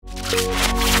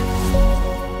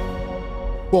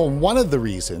Well, one of the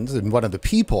reasons and one of the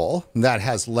people that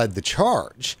has led the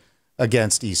charge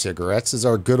against e-cigarettes is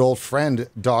our good old friend,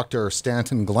 Dr.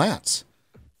 Stanton Glantz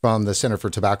from the Center for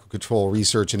Tobacco Control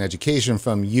Research and Education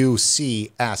from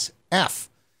UCSF.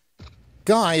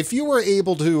 Guy, if you were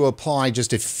able to apply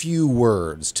just a few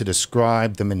words to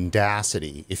describe the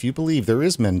mendacity, if you believe there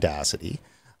is mendacity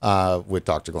with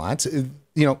Dr. Glantz,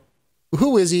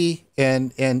 who is he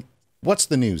and what's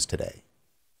the news today?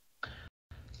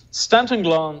 Stanton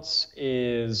Glantz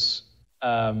is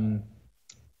an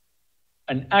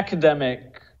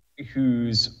academic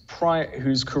whose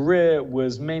career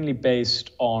was mainly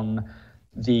based on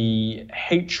the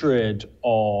hatred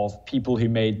of people who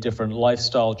made different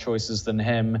lifestyle choices than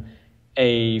him,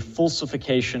 a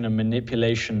falsification and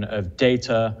manipulation of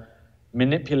data,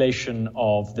 manipulation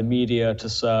of the media to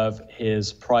serve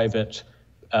his private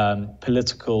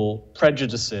political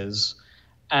prejudices,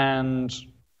 and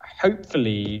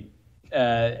hopefully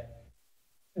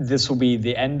this will be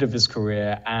the end of his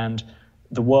career, and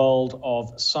the world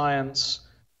of science,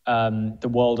 the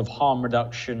world of harm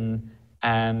reduction,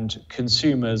 and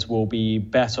consumers will be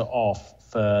better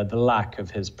off for the lack of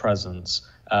his presence,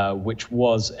 which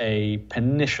was a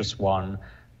pernicious one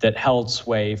that held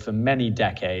sway for many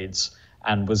decades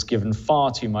and was given far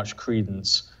too much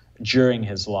credence during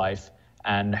his life.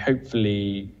 And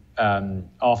hopefully,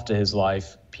 after his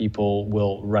life, people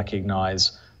will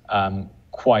recognize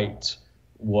quite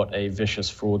what a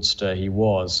vicious fraudster he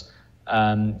was.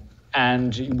 And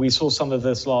we saw some of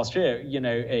this last year,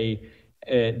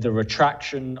 the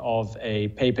retraction of a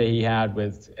paper he had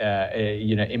with,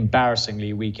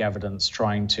 embarrassingly weak evidence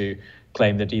trying to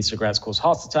claim that e-cigarettes cause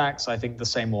heart attacks. I think the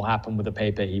same will happen with a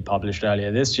paper he published earlier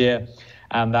this year.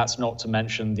 And that's not to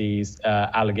mention these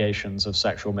allegations of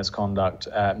sexual misconduct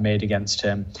made against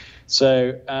him.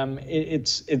 So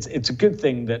it's a good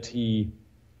thing that he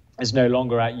is no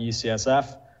longer at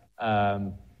UCSF.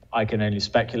 I can only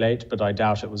speculate, but I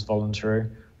doubt it was voluntary.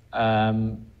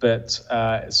 So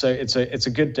it's a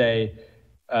good day.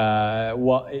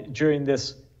 During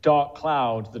this dark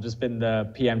cloud that has been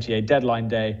the PMTA deadline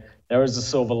day, there is a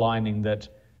silver lining that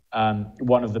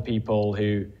one of the people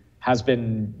who has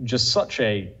been just such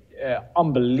a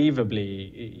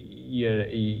unbelievably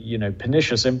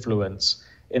pernicious influence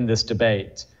in this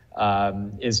debate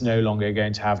is no longer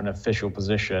going to have an official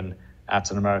position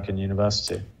at an American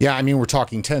university. Yeah, I mean, we're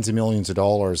talking tens of millions of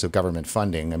dollars of government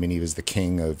funding. I mean, he was the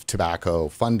king of tobacco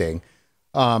funding.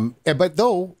 But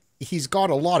though he's got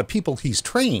a lot of people he's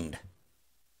trained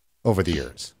over the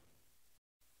years.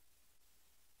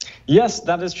 Yes,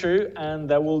 that is true. And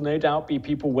there will no doubt be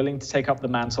people willing to take up the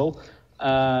mantle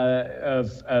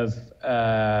of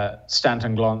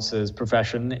Stanton Glantz's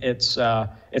profession. It's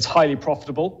highly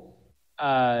profitable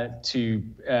to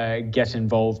get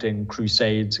involved in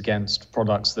crusades against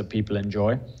products that people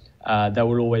enjoy. There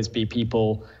will always be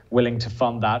people willing to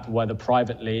fund that, whether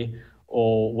privately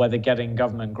or whether getting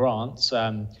government grants.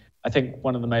 I think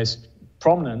one of the most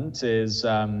prominent is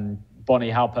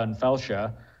Bonnie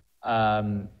Halpern-Felsher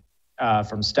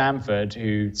from Stanford,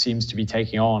 who seems to be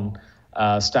taking on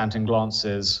Stanton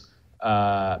Glantz's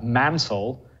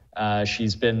mantle.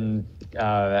 She's been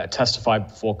testified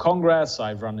before Congress.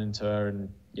 I've run into her in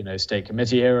state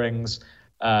committee hearings.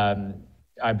 I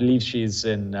believe she's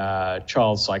in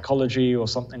child psychology or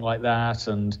something like that,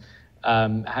 and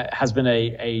has been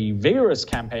a vigorous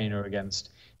campaigner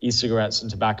against e-cigarettes and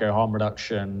tobacco harm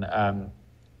reduction.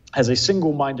 Has a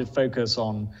single-minded focus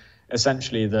on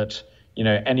essentially that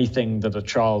anything that a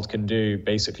child can do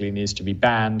basically needs to be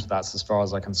banned. That's as far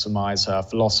as I can surmise her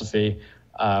philosophy.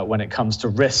 When it comes to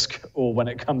risk, or when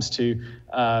it comes to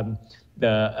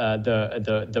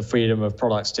the freedom of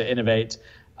products to innovate.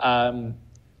 And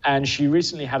she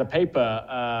recently had a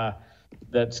paper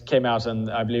that came out, and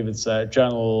I believe it's a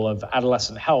Journal of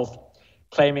Adolescent Health,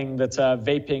 claiming that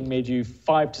vaping made you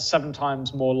 5 to 7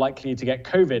 times more likely to get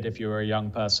COVID if you were a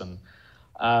young person.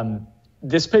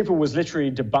 This paper was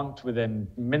literally debunked within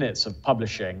minutes of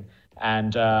publishing,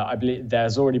 and I believe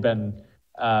there's already been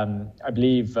a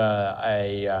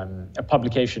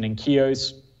publication in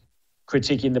Kios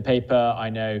critiquing the paper. I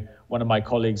know one of my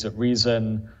colleagues at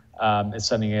Reason is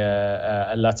sending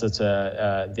a letter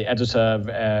to the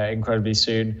editor incredibly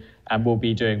soon, and we'll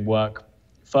be doing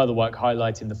further work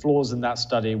highlighting the flaws in that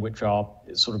study, which are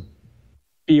sort of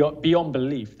beyond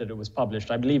belief that it was published.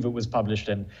 I believe it was published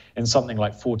in something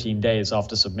like 14 days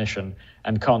after submission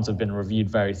and can't have been reviewed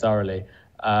very thoroughly.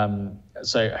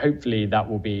 So hopefully that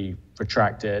will be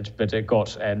retracted, but it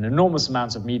got an enormous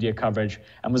amount of media coverage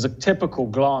and was a typical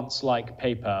Glantz-like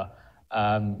paper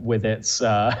with its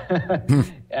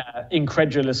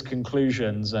incredulous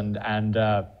conclusions and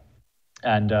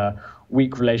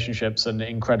weak relationships and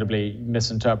incredibly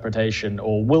misinterpretation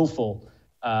or willful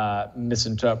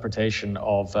misinterpretation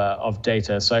of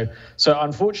data. So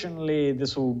unfortunately,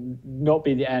 this will not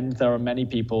be the end. There are many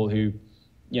people who,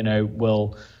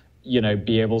 will,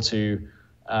 be able to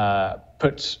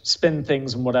spin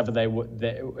things in whatever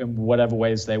in whatever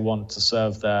ways they want to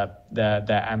serve their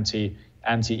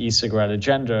anti-e-cigarette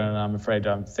agenda. And I'm afraid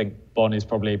I think Bonnie's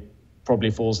probably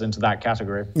falls into that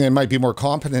category. It might be more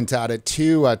competent at it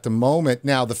too at the moment.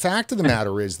 Now, the fact of the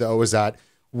matter is, though, is that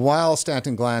while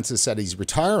Stanton Glantz has said he's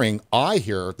retiring, I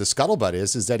hear the scuttlebutt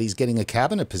is that he's getting a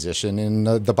cabinet position in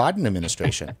the Biden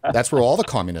administration. That's where all the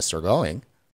communists are going.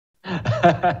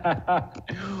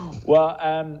 Well,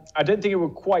 I don't think it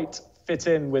would quite fit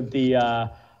in with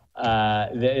the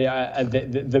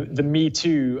Me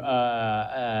Too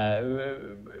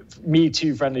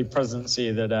friendly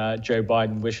presidency that Joe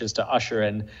Biden wishes to usher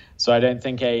in. So I don't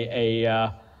think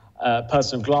a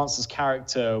person of Glantz's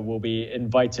character will be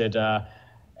invited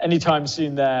anytime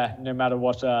soon there, no matter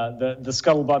what the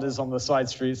scuttlebutt is on the side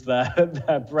streets there,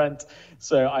 Brent.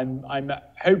 So I'm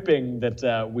hoping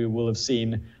that we will have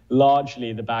seen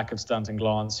largely the back of Stanton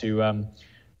Glantz,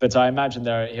 but I imagine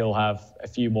he'll have a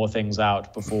few more things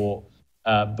out before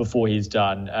he's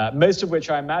done. Most of which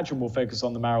I imagine will focus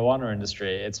on the marijuana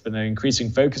industry. It's been an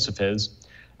increasing focus of his,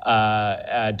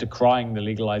 decrying the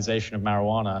legalization of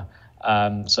marijuana.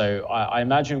 So I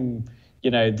imagine,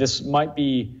 this might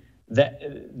be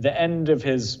the end of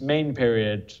his main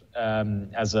period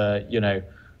as a,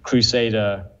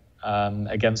 crusader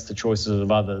against the choices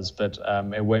of others, but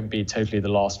it won't be totally the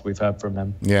last we've heard from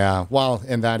him. Yeah, well,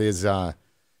 and that is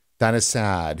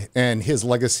sad. And his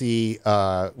legacy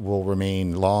will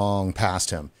remain long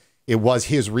past him. It was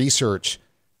his research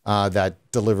that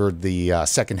delivered the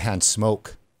secondhand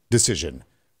smoke decision,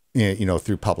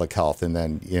 through public health, and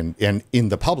then in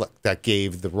the public that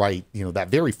gave the right, that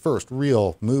very first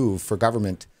real move for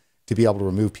government to be able to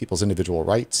remove people's individual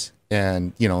rights.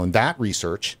 And, and that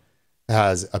research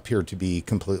has appeared to be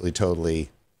completely, totally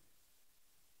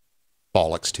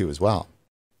bollocks too as well.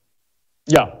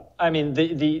 Yeah. I mean,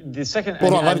 the second...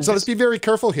 Hold on, so let's be very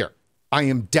careful here. I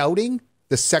am doubting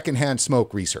the secondhand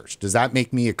smoke research. Does that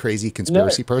make me a crazy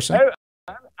conspiracy person?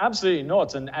 No, absolutely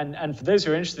not. And for those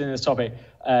who are interested in this topic,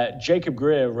 Jacob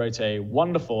Greer wrote a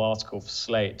wonderful article for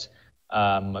Slate.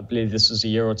 I believe this was a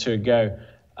year or two ago,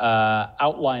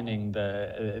 outlining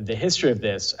the history of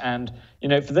this. And,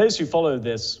 for those who follow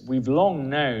this, we've long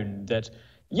known that,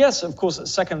 yes, of course,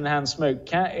 secondhand smoke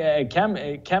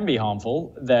can be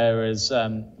harmful. There is,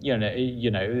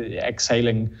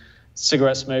 exhaling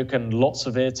cigarette smoke and lots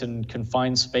of it in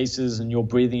confined spaces, and you're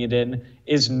breathing it in,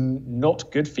 is not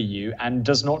good for you and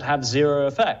does not have zero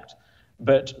effect.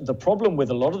 But the problem with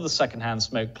a lot of the secondhand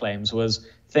smoke claims was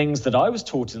things that I was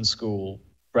taught in school,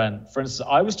 Brent. For instance,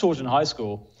 I was taught in high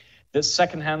school that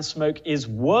secondhand smoke is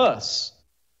worse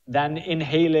than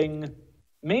inhaling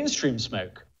mainstream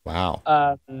smoke. Wow.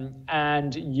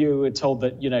 And you were told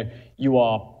that, you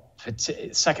are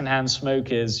secondhand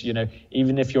smoke is,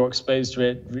 even if you're exposed to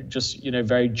it, just,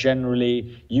 very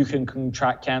generally, you can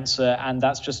contract cancer. And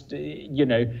that's just,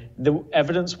 the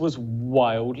evidence was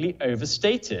wildly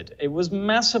overstated. It was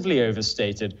massively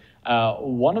overstated,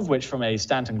 one of which from a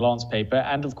Stanton Glantz paper.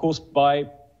 And of course,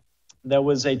 there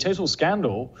was a total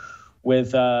scandal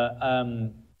with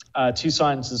two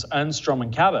scientists, Ernstrom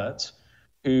and Cabot,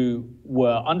 who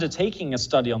were undertaking a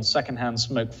study on secondhand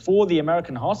smoke for the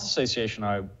American Heart Association,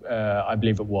 I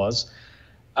believe it was,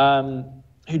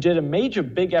 who did a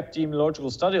big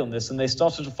epidemiological study on this, and they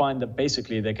started to find that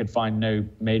basically they could find no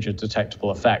major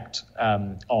detectable effect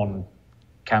on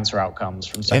cancer outcomes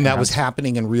from secondhand. And that was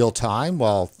happening in real time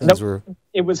while things were...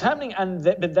 It was happening,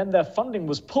 but then their funding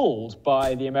was pulled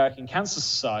by the American Cancer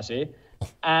Society,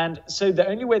 and so the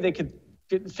only way they could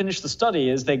finish the study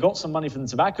is they got some money from the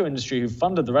tobacco industry who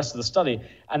funded the rest of the study.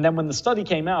 And then when the study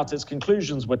came out, its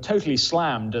conclusions were totally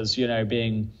slammed as,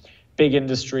 being big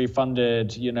industry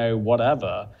funded,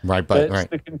 whatever. Right, but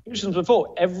the conclusions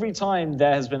before, every time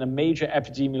there has been a major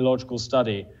epidemiological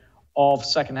study of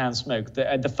secondhand smoke,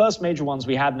 the first major ones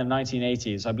we had in the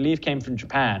 1980s, I believe came from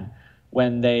Japan,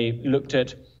 when they looked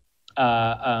at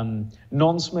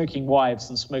non-smoking wives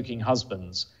and smoking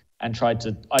husbands and tried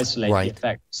to isolate the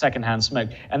effect of secondhand smoke.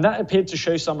 And that appeared to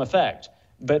show some effect.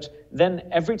 But then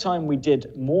every time we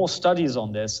did more studies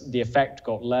on this, the effect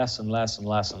got less and less and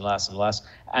less and less and less,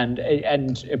 and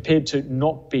appeared to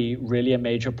not be really a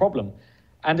major problem.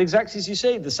 And exactly as you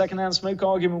say, the secondhand smoke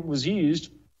argument was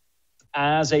used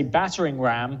as a battering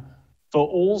ram for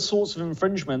all sorts of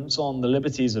infringements on the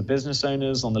liberties of business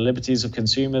owners, on the liberties of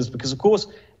consumers, because of course,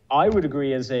 I would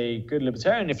agree as a good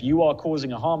libertarian, if you are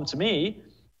causing a harm to me,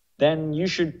 then you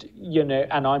should,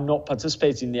 and I'm not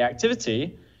participating in the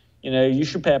activity, you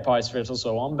should pay a price for it or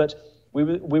so on. But we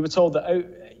were told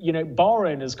that, bar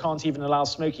owners can't even allow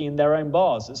smoking in their own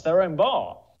bars. It's their own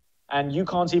bar. And you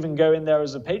can't even go in there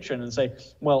as a patron and say,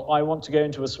 well, I want to go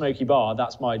into a smoky bar.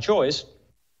 That's my choice.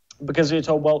 Because you're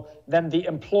told, well, then the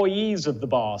employees of the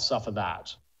bar suffer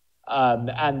that.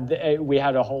 We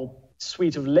had a whole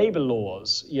suite of labor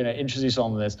laws, introduced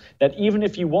on this, that even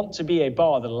if you want to be a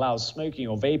bar that allows smoking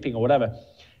or vaping or whatever,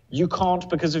 you can't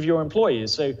because of your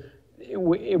employees. So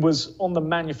it was on the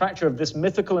manufacturer of this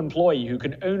mythical employee who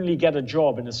can only get a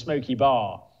job in a smoky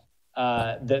bar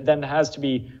that then has to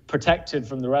be protected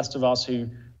from the rest of us who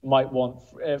might want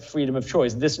freedom of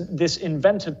choice. This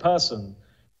invented person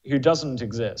who doesn't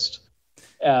exist.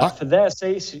 For their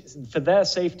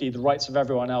safety, the rights of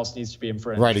everyone else needs to be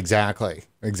infringed. Right, exactly.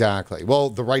 Well,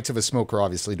 the rights of a smoker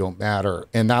obviously don't matter,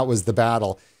 and that was the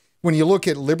battle. When you look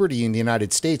at liberty in the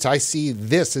United States, I see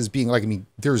this as being like,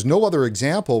 there's no other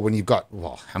example when you've got,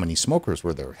 well, how many smokers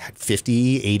were there?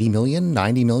 50, 80 million,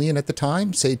 90 million at the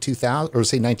time, say 2000, or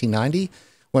say 1990,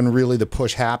 when really the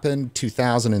push happened.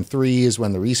 2003 is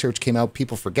when the research came out.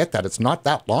 People forget that. It's not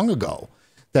that long ago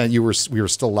that we were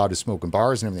still allowed to smoke in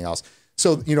bars and everything else.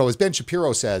 So, as Ben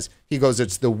Shapiro says, he goes,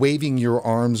 it's the waving your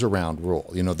arms around rule,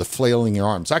 the flailing your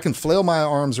arms. I can flail my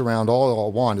arms around all I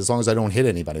want as long as I don't hit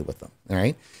anybody with them, all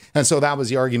right? And so that was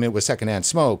the argument with secondhand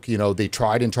smoke. They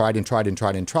tried and tried and tried and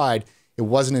tried and tried. It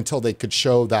wasn't until they could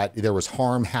show that there was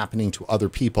harm happening to other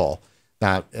people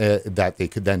that they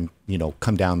could then,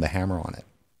 come down the hammer on it.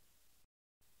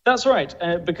 That's right,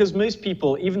 because most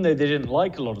people, even though they didn't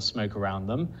like a lot of smoke around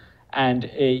them, and,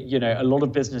 a lot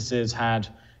of businesses had,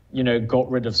 got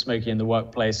rid of smoking in the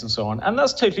workplace and so on. And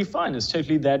that's totally fine. It's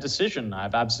totally their decision. I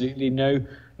have absolutely no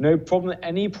problem.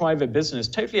 Any private business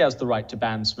totally has the right to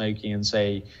ban smoking and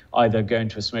say either go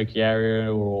into a smoky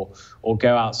area or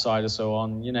go outside or so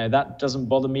on. That doesn't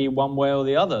bother me one way or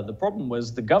the other. The problem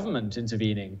was the government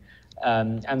intervening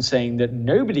and saying that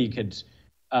nobody could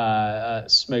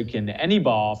smoke in any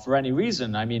bar for any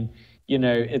reason. I mean,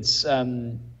 it's...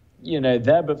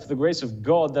 but for the grace of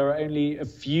God, there are only a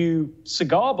few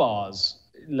cigar bars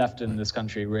left in this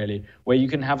country, really, where you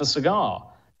can have a cigar,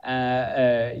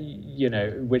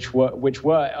 which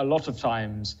were a lot of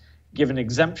times given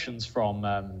exemptions from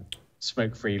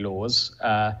smoke-free laws,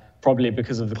 probably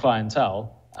because of the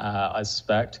clientele, I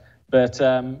suspect. But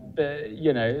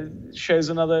shows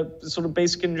another sort of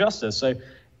basic injustice. So,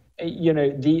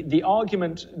 the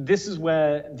argument, this is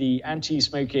where the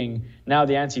anti-smoking, now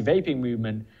the anti-vaping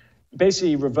movement,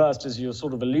 basically reversed, as you're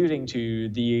sort of alluding to,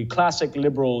 the classic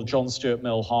liberal John Stuart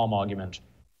Mill harm argument,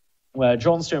 where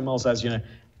John Stuart Mill says,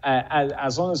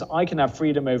 as long as I can have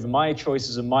freedom over my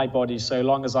choices and my body, so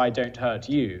long as I don't hurt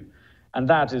you. And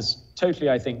that is totally,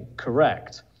 I think,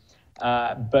 correct.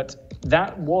 But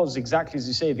that was exactly, as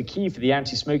you say, the key for the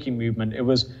anti-smoking movement. It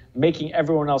was making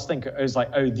everyone else think, it was like,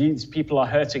 oh, these people are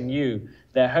hurting you.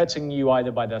 They're hurting you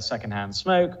either by their secondhand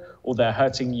smoke or they're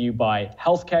hurting you by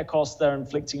healthcare costs they're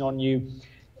inflicting on you.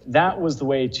 That was the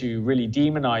way to really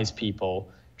demonize people,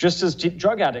 just as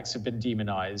drug addicts have been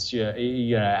demonized.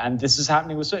 And this is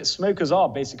happening with smokers are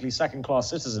basically second-class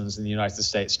citizens in the United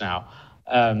States now.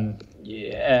 And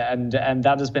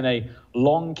that has been a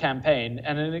long campaign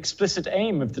and an explicit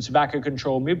aim of the tobacco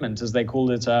control movement, as they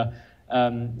called it,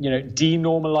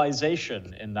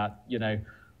 denormalization in that,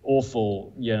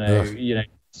 awful,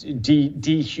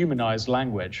 dehumanized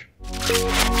language.